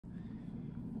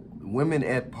women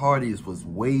at parties was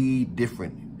way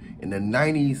different in the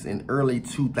 90s and early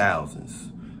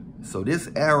 2000s. So this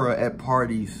era at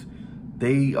parties,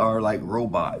 they are like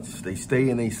robots. They stay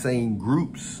in the same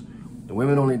groups. The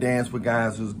women only dance with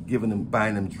guys who's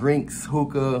buying them drinks,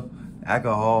 hookah,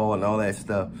 alcohol, and all that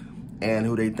stuff, and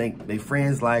who they think they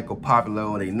friends like or popular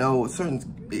or they know. It's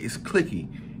cliquey.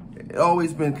 It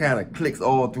always been kind of cliques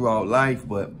all throughout life,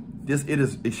 but it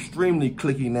is extremely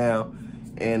cliquey now,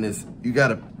 and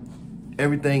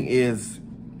everything is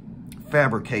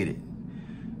fabricated.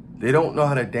 They don't know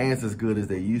how to dance as good as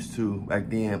they used to back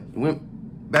then.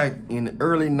 Back in the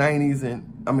early 90s and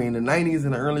the 90s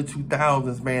and the early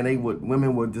 2000s, man,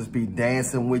 women would just be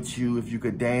dancing with you if you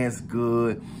could dance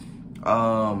good.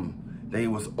 They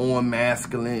was on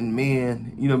masculine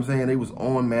men, you know what I'm saying? They was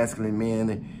on masculine men,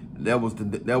 and that was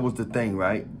the thing,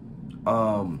 right?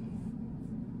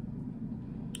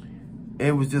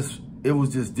 It was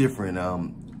just different.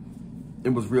 It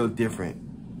was real different.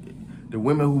 The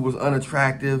women who was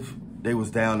unattractive, they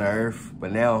was down to earth,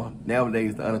 but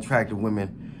nowadays the unattractive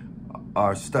women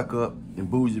are stuck up and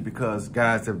bougie because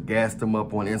guys have gassed them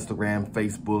up on Instagram,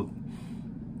 Facebook,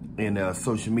 and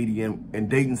social media and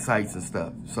dating sites and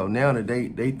stuff. So now that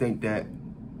they think that,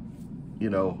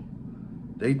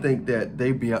 they think that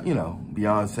they be,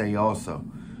 Beyonce also.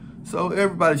 So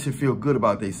everybody should feel good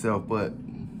about themselves, but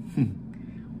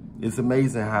it's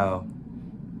amazing how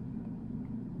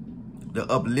the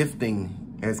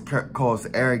uplifting has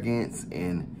caused arrogance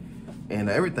and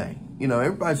everything.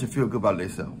 Everybody should feel good about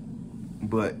themselves.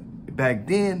 But back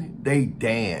then, they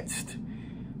danced.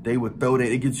 They would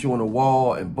they get you on the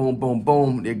wall and boom, boom,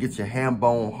 boom. They'll get your ham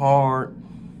bone hard.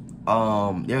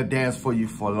 They'll dance for you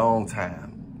for a long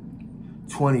time.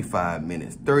 25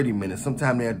 minutes, 30 minutes.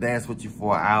 Sometimes they'll dance with you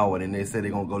for an hour and they say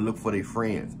they're going to go look for their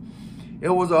friends. It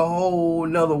was a whole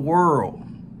nother world.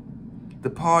 The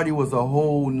party was a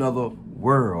whole nother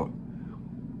world.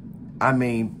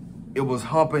 It was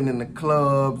humping in the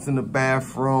clubs, in the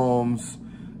bathrooms.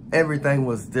 Everything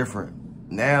was different.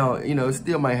 Now, it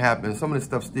still might happen. Some of this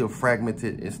stuff still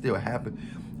fragmented. It still happen.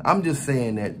 I'm just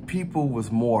saying that people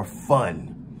was more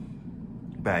fun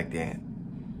back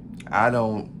then. I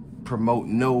don't promote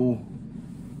no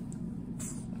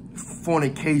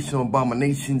fornication,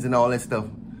 abominations, and all that stuff.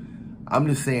 I'm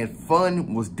just saying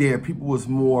fun was there. People was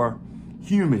more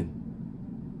human.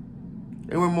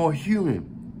 They were more human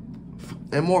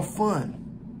and more fun.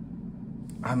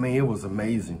 It was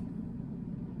amazing.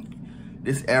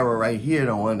 This era right here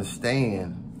don't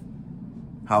understand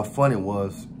how fun it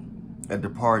was at the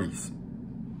parties.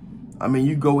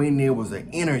 You go in there, was an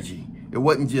energy. It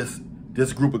wasn't just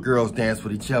this group of girls dance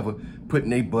with each other, putting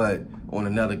their butt on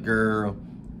another girl.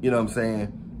 You know what I'm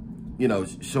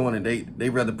saying? Showing that they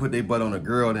rather put their butt on a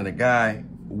girl than a guy.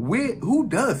 Who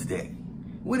does that?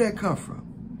 Where'd that come from?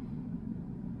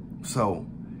 So,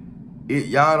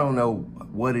 y'all don't know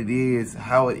what it is,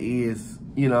 how it is.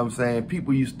 You know what I'm saying?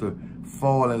 People used to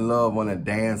fall in love on a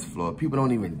dance floor. People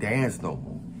don't even dance no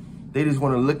more. They just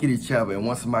want to look at each other and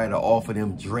want somebody to offer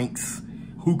them drinks,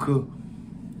 hookah,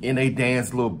 and they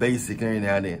dance a little basic every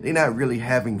now and then. They're not really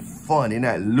having fun. They're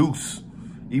not loose.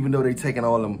 Even though they're taking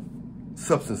all them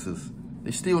substances,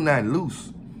 they're still not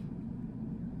loose.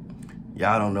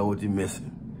 Y'all don't know what you're missing.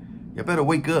 You better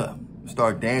wake up,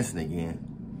 start dancing again.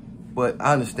 But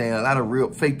I understand a lot of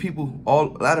real fake people, a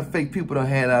lot of fake people done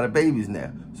had a lot of babies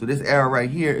now. So this era right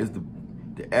here is the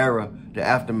era, the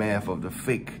aftermath of the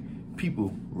fake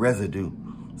people residue.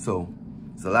 So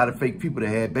it's a lot of fake people that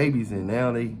had babies, and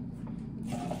now they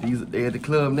at the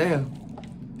club now.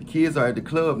 The kids are at the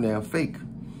club now, fake.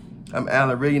 I'm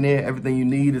Allan Reallionaire. Everything you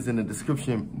need is in the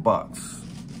description box.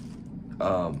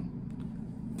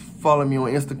 Follow me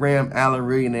on Instagram, Allan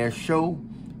Reallionaire Show.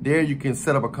 There you can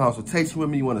set up a consultation with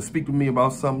me. You want to speak with me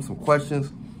about something, some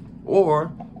questions,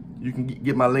 or you can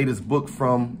get my latest book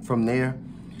from there.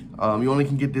 You only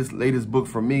can get this latest book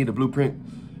from me, The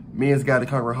Blueprint, Men's Guide to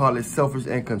Conquer Heartless, Selfish,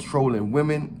 and Controlling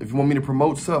Women. If you want me to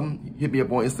promote something, hit me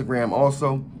up on Instagram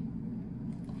also.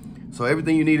 So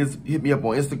everything you need is hit me up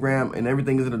on Instagram, and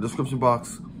everything is in the description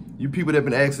box. You people that have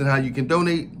been asking how you can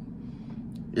donate,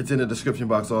 it's in the description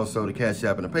box also, the Cash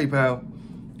App and the PayPal,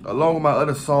 along with my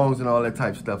other songs and all that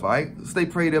type of stuff, all right? Stay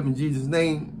prayed up in Jesus'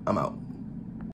 name. I'm out.